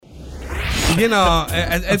Jena,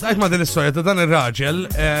 għajt ma din l-istoria ta' dan il-raġel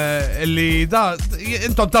li da,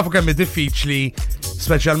 intom tafu kemmi diffiċli,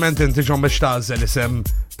 specialment inti ġon biex tażel isem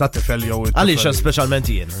ta' tifel jew. Għaliex specialment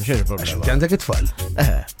jien, xejn il-problema. Għandek it-tfal.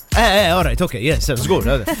 Alright, okay, yes, żgur.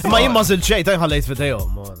 Ma jien ma żilt xejn ħallejt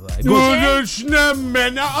fidejhom. Għulux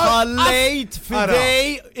nemmen. Ħallejt fidej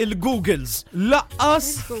il-Googles. Laqqas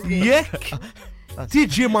jekk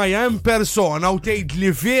tiġi ma jem persona u tgħid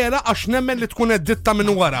li vera għax nemmen li tkun edditta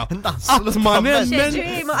minn wara. Qatt ma nemmen.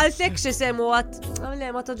 Ma għalfek xisemu għat. Le,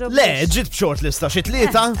 ma toġob. Le, ġit b'xort lista xi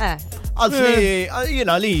tlieta. Għalt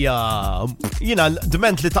li jiena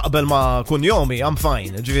dement li taqbel ma kun jomi, I'm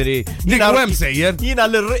fine, ġifieri. Dik hemm sejjer.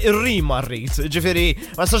 Jiena l-rima rrid, ġifieri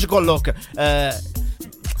ma stax ikollok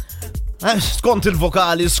skont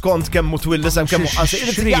il-vokali, skont kemmu twilli, sem kemmu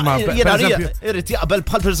irrit jaqbel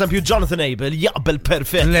bħal per esempio Jonathan Abel jaqbel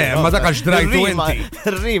perfett. Le, ma dakax drajtu inti.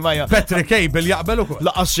 Rima ja. Patrick Abel jaqbel ukoll.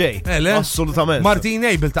 Laqas xej. Assolutament. Martin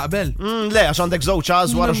Abel taqbel. Le, għax għandek żewġ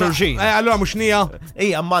għaż wara xulxin. Allura mhux nija.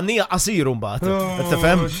 Ija, ma nija qasiru mbagħad.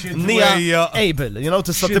 Tifhem? Nija Abel,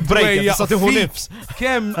 tista' tibbrejja, tista' tieħu nifs.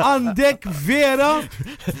 Kemm għandek vera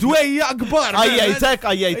dwejja kbar. Ajjejtek.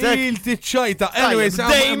 Il-tiċċajta. Anyways,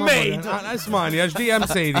 they made. Ismani, għax di hemm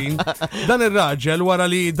sejrin, dan ir-raġel wara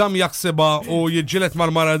li dam jaħsibha u jiġġieled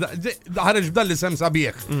mal-mara ħareġ b'dan li sem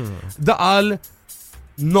sabiħ. Da qal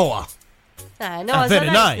Noah. Noah's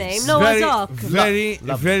a nice name. Noah's Ark.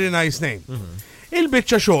 Very nice name.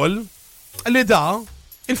 Il-biċċa xogħol li da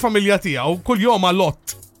il-familja tiegħu kull jom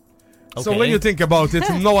lot. So when you think about it,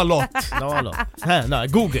 know a lot.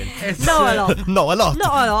 Google. Know a lot. Know a lot.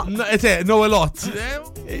 Know a lot.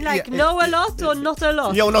 Like know a lot or not a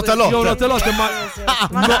lot? Yo, not a lot. Yo, not a lot.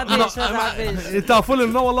 Tafu li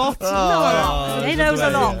know a lot? No, he knows a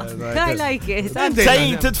lot. I like it.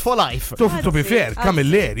 Tainted for life. To be fair,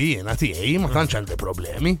 Kamilleri jena tiegħi ma tantx għandi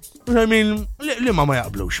problemi. I mean, li ma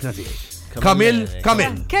jaqblux na tiegħi. Camille.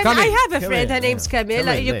 I have a friend, her name's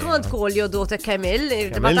Camille. You can't call your daughter Camille.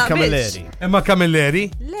 Camilleri. Emma Camilleri?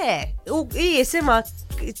 Le, jisima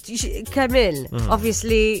Camille,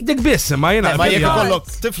 obviously. Dik biss, ma jena. Ma jek kollok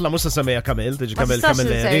tifla musa semmeja Camille, tiġi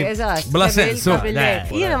Camilleri. Bla sensu.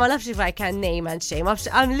 Jena ma nafx if I can name and shame.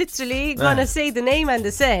 I'm literally gonna say the name and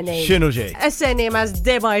the surname. Xinu ġej? A surname as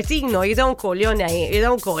De Martino. You don't call your name. You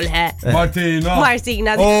don't call her.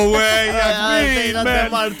 Martina. Oh, way, De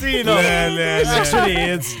Martino. Actually,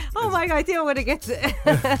 it's... Oh my God, you want to get...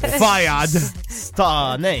 Fired.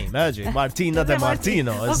 Star name, Martina De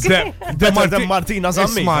Martino. De Martina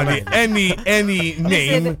Zammi.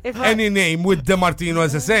 Any name with De Martino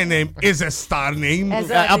as a surname is a star name.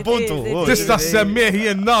 Appuntu. Tista' semmih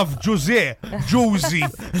jennaf Giuseppe, Giusy.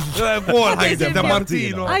 De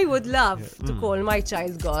Martino. I would love to call my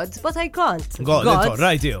child God, but I can't. God,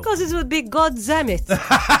 right you. Because it would be God damn it.